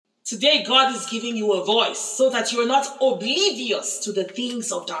Today, God is giving you a voice so that you're not oblivious to the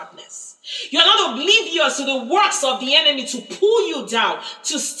things of darkness. You're not oblivious to the works of the enemy to pull you down,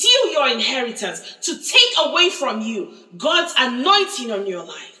 to steal your inheritance, to take away from you God's anointing on your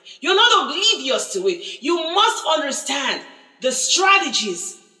life. You're not oblivious to it. You must understand the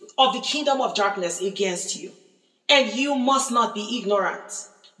strategies of the kingdom of darkness against you. And you must not be ignorant.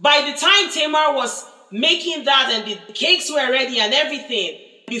 By the time Tamar was making that and the cakes were ready and everything,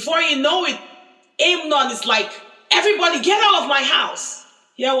 before you know it, Amnon is like, everybody get out of my house.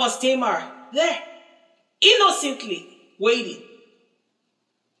 Here was Tamar there, innocently waiting,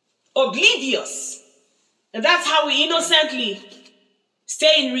 oblivious. And that's how we innocently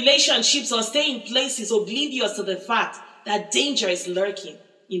stay in relationships or stay in places oblivious to the fact that danger is lurking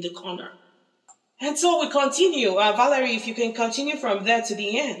in the corner. And so we continue. Valerie, if you can continue from there to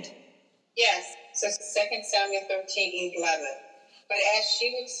the end. Yes, so 2 Samuel 13:11. But as she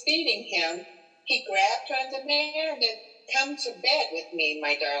was feeding him, he grabbed her and demanded, "Come to bed with me,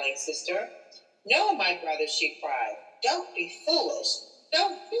 my darling sister." "No, my brother," she cried. "Don't be foolish.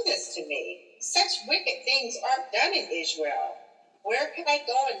 Don't do this to me. Such wicked things aren't done in Israel. Where can I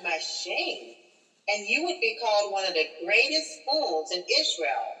go in my shame? And you would be called one of the greatest fools in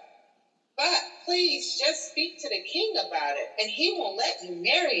Israel. But please just speak to the king about it, and he will let you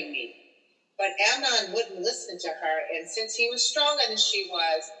marry me." But Amnon wouldn't listen to her, and since he was stronger than she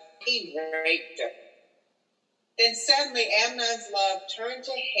was, he raped her. Then suddenly Amnon's love turned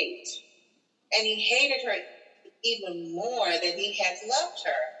to hate, and he hated her even more than he had loved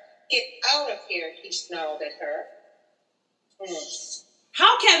her. "Get out of here," he snarled at her.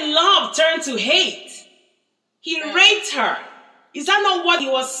 How can love turn to hate? He raped her. Is that not what he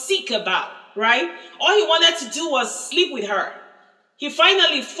was sick about, right? All he wanted to do was sleep with her. He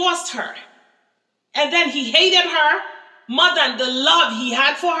finally forced her. And then he hated her more than the love he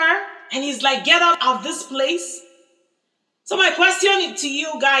had for her. And he's like, get out of this place. So my question to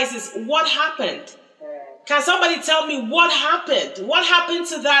you guys is, what happened? Can somebody tell me what happened? What happened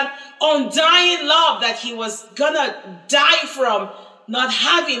to that undying love that he was gonna die from not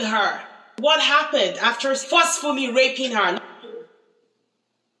having her? What happened after forcefully raping her?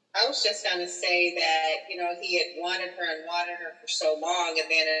 I was just going to say that, he had wanted her for so long, and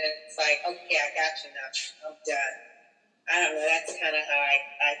then it's like, okay, I got you now. I'm done. I don't know. That's kind of how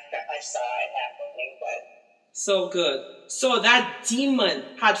I saw it happening. But so good. So that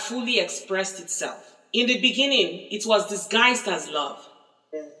demon had fully expressed itself. In the beginning, it was disguised as love.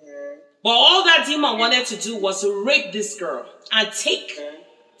 Mm-hmm. But all that demon wanted to do was to rape this girl and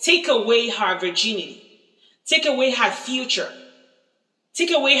take away her virginity, take away her future,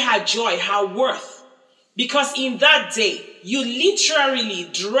 take away her joy, her worth. Because in that day, you literally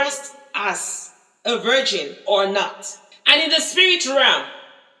dressed as a virgin or not. And in the spirit realm,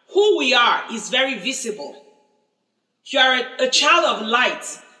 who we are is very visible. You are a child of light.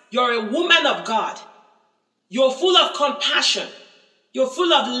 You're a woman of God. You're full of compassion. You're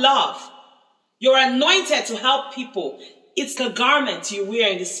full of love. You're anointed to help people. It's the garment you wear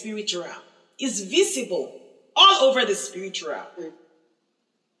in the spiritual realm. It's visible all over the spiritual realm.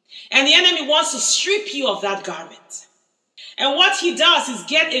 And the enemy wants to strip you of that garment. And what he does is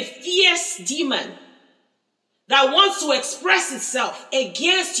get a fierce demon that wants to express itself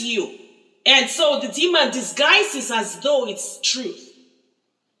against you. And so the demon disguises as though it's truth.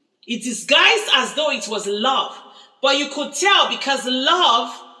 It disguised as though it was love. But you could tell because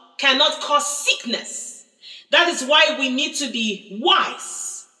love cannot cause sickness. That is why we need to be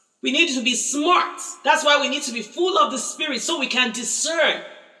wise. We need to be smart. That's why we need to be full of the Spirit so we can discern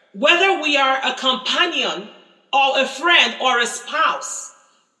whether we are a companion or a friend or a spouse.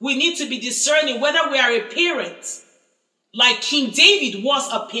 We need to be discerning whether we are a parent. Like King David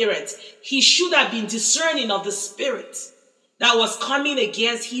was a parent, he should have been discerning of the spirit that was coming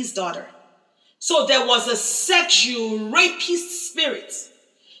against his daughter. So there was a sexual rapist spirit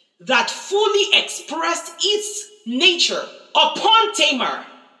that fully expressed its nature upon Tamar.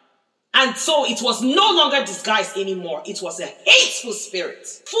 And so it was no longer disguised anymore. It was a hateful spirit,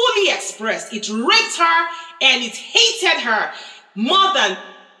 fully expressed. It raped her and it hated her more than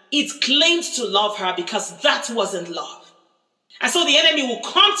it claimed to love her, because that wasn't love. And so the enemy will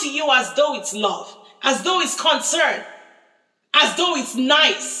come to you as though it's love, as though it's concern, as though it's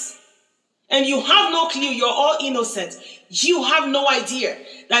nice. And you have no clue, you're all innocent. You have no idea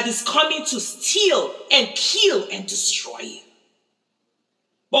that it's coming to steal and kill and destroy you.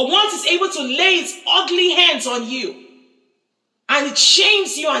 But once it's able to lay its ugly hands on you, and it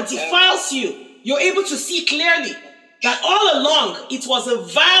shames you and defiles you, you're able to see clearly that all along it was a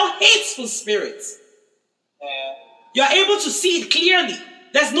vile, hateful spirit. You're able to see it clearly.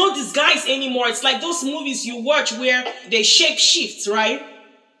 There's no disguise anymore. It's like those movies you watch where they shape shifts, right?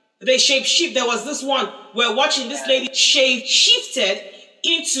 They shape shift. There was this one we're watching, this lady shape shifted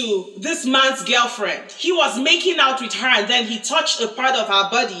into this man's girlfriend. He was making out with her and then he touched a part of her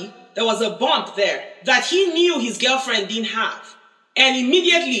body. There was a bump there that he knew his girlfriend didn't have. And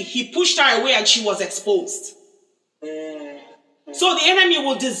immediately he pushed her away and she was exposed. So the enemy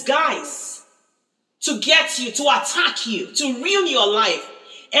will disguise to get you, to attack you, to ruin your life,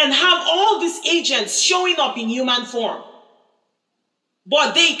 and have all these agents showing up in human form.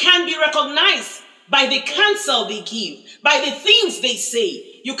 But they can be recognized by the counsel they give, by the things they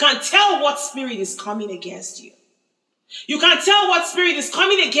say. You can tell what spirit is coming against you. You can tell what spirit is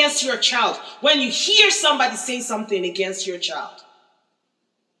coming against your child when you hear somebody say something against your child.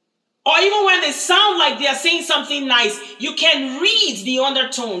 Or even when they sound like they are saying something nice, you can read the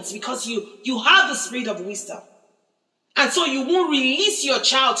undertones because you have the spirit of wisdom. And so you won't release your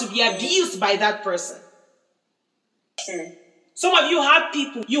child to be abused by that person. Some of you have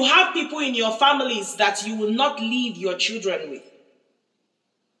people in your families that you will not leave your children with.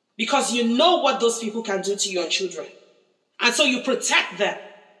 Because you know what those people can do to your children. And so you protect them.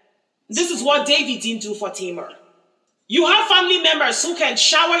 This is what David didn't do for Tamar. You have family members who can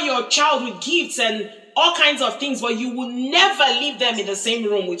shower your child with gifts and all kinds of things, but you will never leave them in the same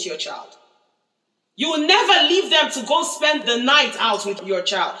room with your child. You will never leave them to go spend the night out with your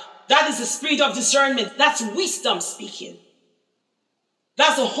child. That is the spirit of discernment. That's wisdom speaking.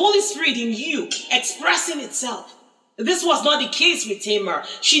 That's the Holy Spirit in you expressing itself. This was not the case with Tamar.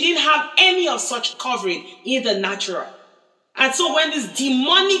 She didn't have any of such covering in the natural. And so when this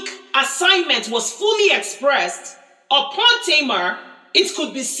demonic assignment was fully expressed upon Tamar, it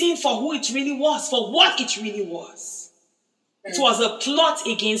could be seen for who it really was, for what it really was. It was a plot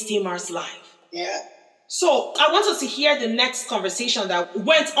against Tamar's life. Yeah. So I want us to hear the next conversation that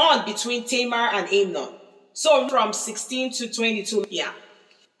went on between Tamar and Amnon. So from 16 to 22, yeah.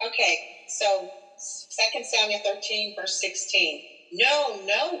 Okay, so 2 Samuel 13, verse 16.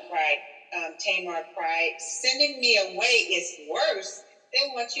 No, cried Tamar cried. Sending me away is worse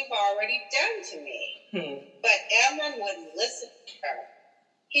than what you've already done to me. But Amnon wouldn't listen to her.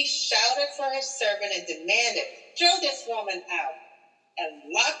 He shouted for his servant and demanded, throw this woman out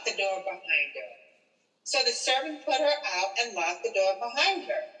and lock the door behind her. So the servant put her out and locked the door behind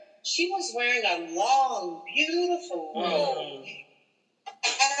her. She was wearing a long, beautiful robe,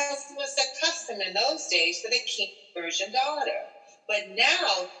 as was the custom in those days for the king's virgin daughter. But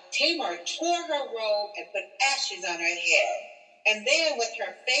now Tamar tore her robe and put ashes on her head. And then with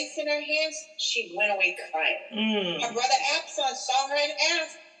her face in her hands, she went away crying. Her brother Absalom saw her and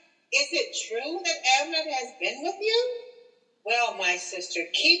asked, is it true that Amnon has been with you? Well, my sister,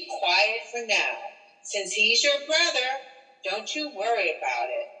 keep quiet for now. Since he's your brother, don't you worry about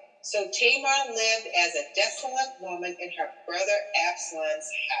it. So Tamar lived as a desolate woman in her brother Absalom's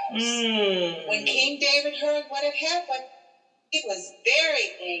house. When King David heard what had happened, he was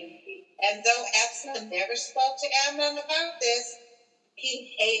very angry. And though Absalom never spoke to Amnon about this,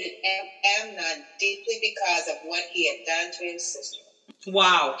 he hated Amnon deeply because of what he had done to his sister.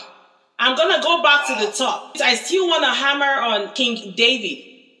 Wow. I'm going to go back to the top. I still want to hammer on King David.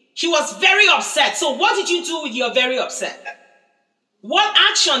 He was very upset. So what did you do with your very upset? What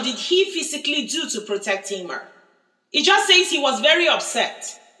action did he physically do to protect Tamar? It just says he was very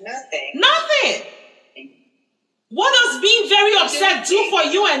upset. Nothing. What does being very upset do for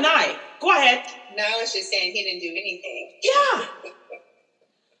you and I? Go ahead. Now it's just saying he didn't do anything. Yeah.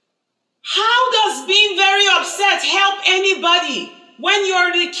 How does being very upset help anybody when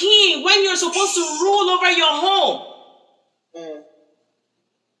you're the king, when you're supposed to rule over your home?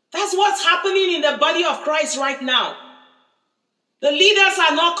 That's what's happening in the body of Christ right now. The leaders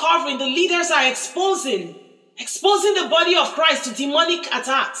are not covering. The leaders are exposing the body of Christ to demonic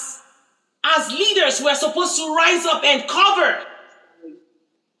attacks. As leaders, we're supposed to rise up and cover.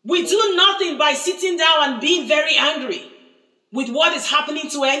 We do nothing by sitting down and being very angry with what is happening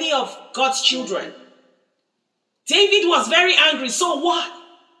to any of God's children. David was very angry, so what?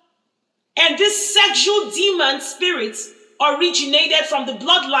 And this sexual demon spirit originated from the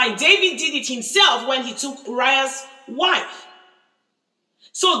bloodline. David did it himself when he took Uriah's wife.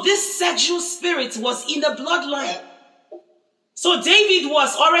 So this sexual spirit was in the bloodline. So David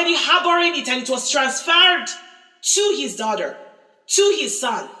was already harboring it, and it was transferred to his daughter, to his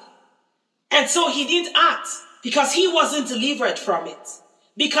son. And so he didn't act because he wasn't delivered from it.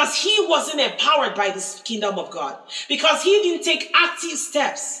 Because he wasn't empowered by the kingdom of God. Because he didn't take active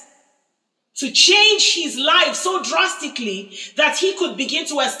steps to change his life so drastically that he could begin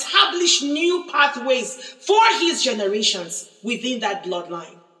to establish new pathways for his generations within that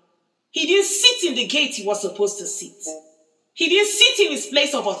bloodline. He didn't sit in the gate he was supposed to sit. He didn't sit in his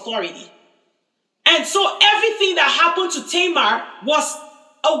place of authority. And so everything that happened to Tamar was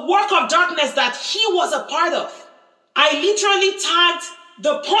a work of darkness that he was a part of. I literally tagged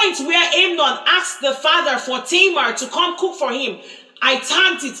the point where Amnon asked the father for Tamar to come cook for him. I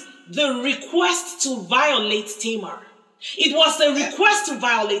tagged it, the request to violate Tamar. It was the request to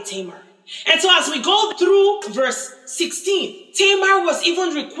violate Tamar. And so as we go through verse 16, Tamar was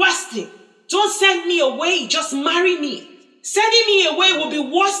even requesting, don't send me away, just marry me. Sending me away will be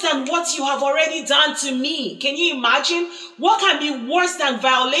worse than what you have already done to me. Can you imagine? What can be worse than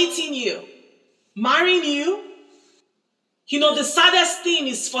violating you? Marrying you? You know, the saddest thing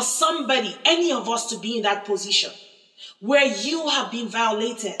is for somebody, any of us, to be in that position where you have been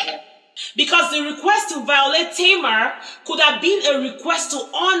violated. Because the request to violate Tamar could have been a request to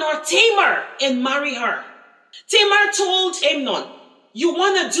honor Tamar and marry her. Tamar told Amnon, you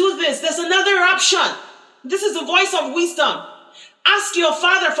want to do this? There's another option. This is the voice of wisdom. Ask your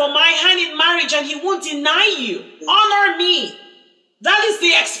father for my hand in marriage and he won't deny you. Honor me. That is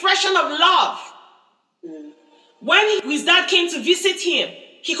the expression of love. When his dad came to visit him,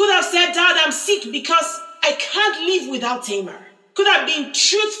 he could have said, Dad, I'm sick because I can't live without Tamar. Could have been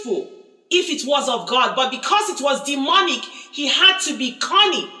truthful if it was of God, but because it was demonic, he had to be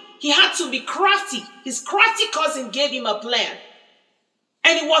cunning. He had to be crafty. His crafty cousin gave him a plan.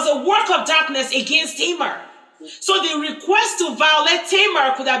 And it was a work of darkness against Tamar. So the request to violate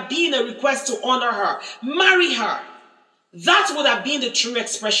Tamar could have been a request to honor her, marry her. That would have been the true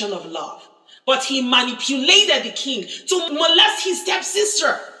expression of love. But he manipulated the king to molest his stepsister,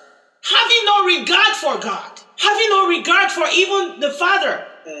 having no regard for God, having no regard for even the father.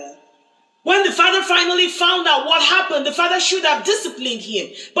 When the father finally found out what happened, the father should have disciplined him,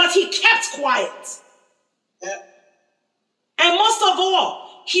 but he kept quiet. And most of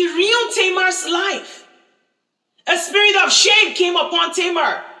all, he ruined Tamar's life. A spirit of shame came upon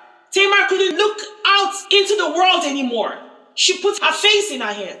Tamar. Tamar couldn't look out into the world anymore. She put her face in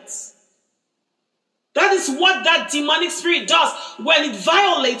her hands. That is what that demonic spirit does when it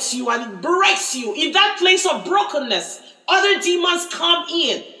violates you and it breaks you. In that place of brokenness, other demons come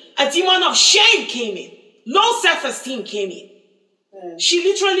in. A demon of shame came in. Low self-esteem came in. She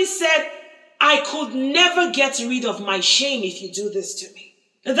literally said, I could never get rid of my shame if you do this to me.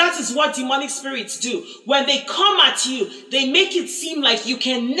 And that is what demonic spirits do. When they come at you, they make it seem like you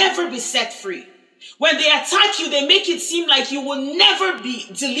can never be set free. When they attack you, they make it seem like you will never be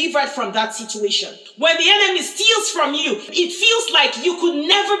delivered from that situation. When the enemy steals from you, it feels like you could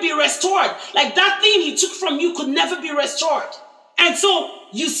never be restored. Like that thing he took from you could never be restored. And so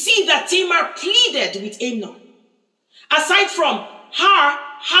you see that Tamar pleaded with Amnon. Aside from her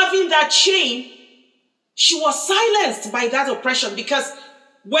having that shame, she was silenced by that oppression, because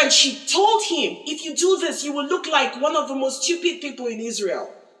when she told him, if you do this, you will look like one of the most stupid people in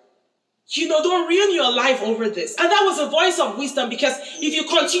Israel. You know, don't ruin your life over this. And that was a voice of wisdom, because if you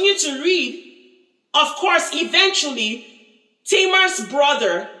continue to read, of course, eventually, Tamar's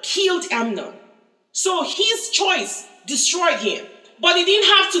brother killed Amnon. So his choice destroyed him. But he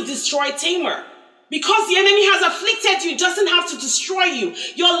didn't have to destroy Tamar. Because the enemy has afflicted you, it doesn't have to destroy you.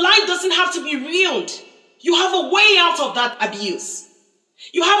 Your life doesn't have to be ruined. You have a way out of that abuse.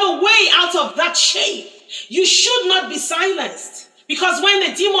 You have a way out of that shame. You should not be silenced. Because when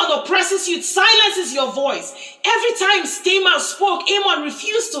the demon oppresses you, it silences your voice. Every time Tamar spoke, Amnon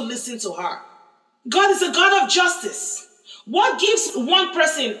refused to listen to her. God is a God of justice. What gives one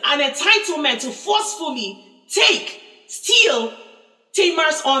person an entitlement to forcefully steal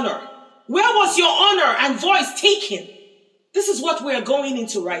Tamar's honor? Where was your honor and voice taken? This is what we are going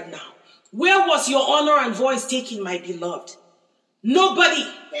into right now. Where was your honor and voice taken, my beloved? Nobody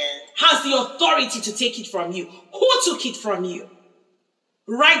has the authority to take it from you. Who took it from you?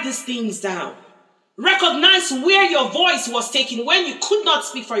 Write these things down. Recognize where your voice was taken when you could not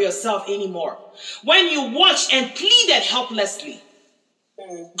speak for yourself anymore. When you watched and pleaded helplessly.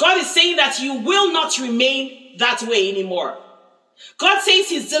 God is saying that you will not remain that way anymore. God says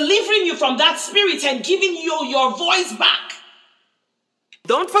he's delivering you from that spirit and giving you your voice back.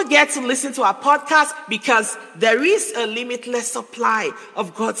 Don't forget to listen to our podcast, because there is a limitless supply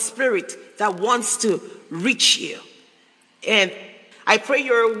of God's spirit that wants to reach you. And I pray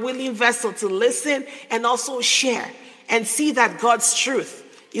you're a willing vessel to listen and also share and see that God's truth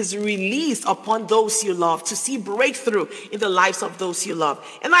is released upon those you love, to see breakthrough in the lives of those you love.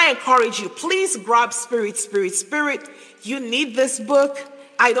 And I encourage you, please grab Spirit. You need this book.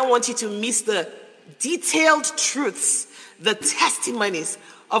 I don't want you to miss the detailed truths, the testimonies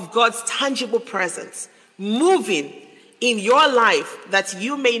of God's tangible presence moving in your life that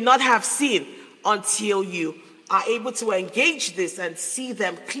you may not have seen until you are able to engage this and see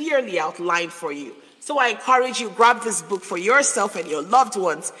them clearly outlined for you. So I encourage you, grab this book for yourself and your loved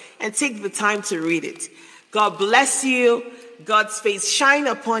ones and take the time to read it. God bless you. God's face shine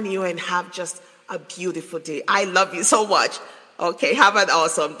upon you and have just a beautiful day. I love you so much. Okay, have an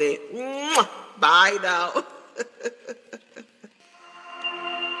awesome day. Bye now.